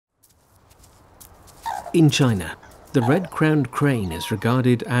In China, the red-crowned crane is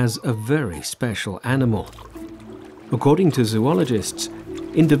regarded as a very special animal. According to zoologists,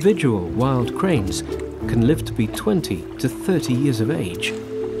 individual wild cranes can live to be 20 to 30 years of age.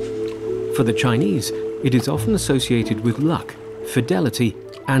 For the Chinese, it is often associated with luck, fidelity,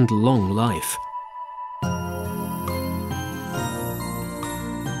 and long life.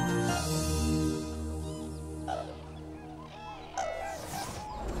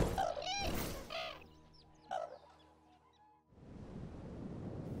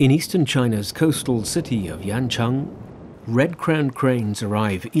 In eastern China's coastal city of Yancheng, red-crowned cranes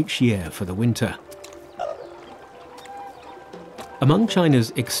arrive each year for the winter. Among China's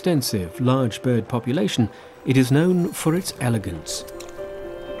extensive large bird population, it is known for its elegance.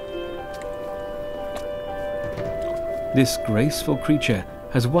 This graceful creature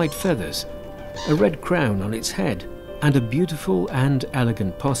has white feathers, a red crown on its head, and a beautiful and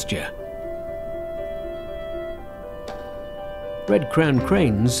elegant posture. Red-crowned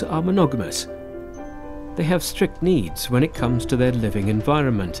cranes are monogamous. They have strict needs when it comes to their living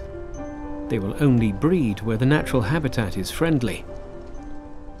environment. They will only breed where the natural habitat is friendly.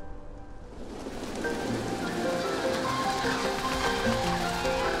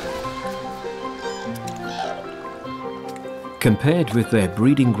 Compared with their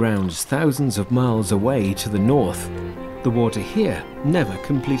breeding grounds thousands of miles away to the north, the water here never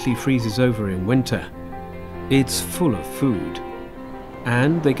completely freezes over in winter. It's full of food,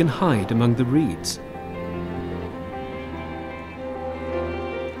 and they can hide among the reeds.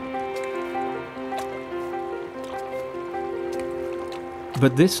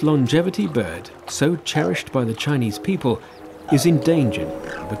 But this longevity bird, so cherished by the Chinese people, is endangered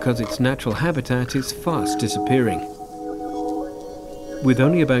because its natural habitat is fast disappearing. With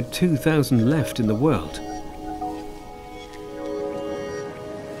only about 2,000 left in the world,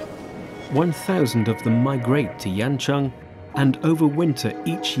 1,000 of them migrate to Yancheng and overwinter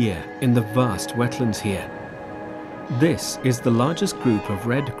each year in the vast wetlands here. This is the largest group of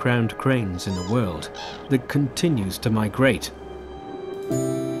red-crowned cranes in the world that continues to migrate.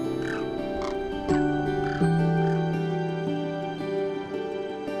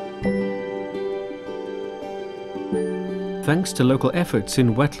 Thanks to local efforts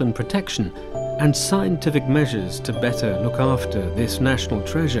in wetland protection and scientific measures to better look after this national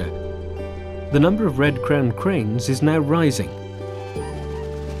treasure, the number of red-crowned cranes is now rising.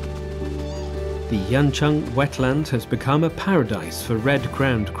 The Yancheng wetland has become a paradise for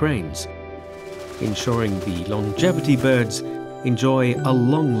red-crowned cranes, ensuring the longevity birds enjoy a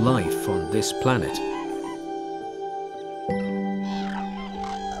long life on this planet.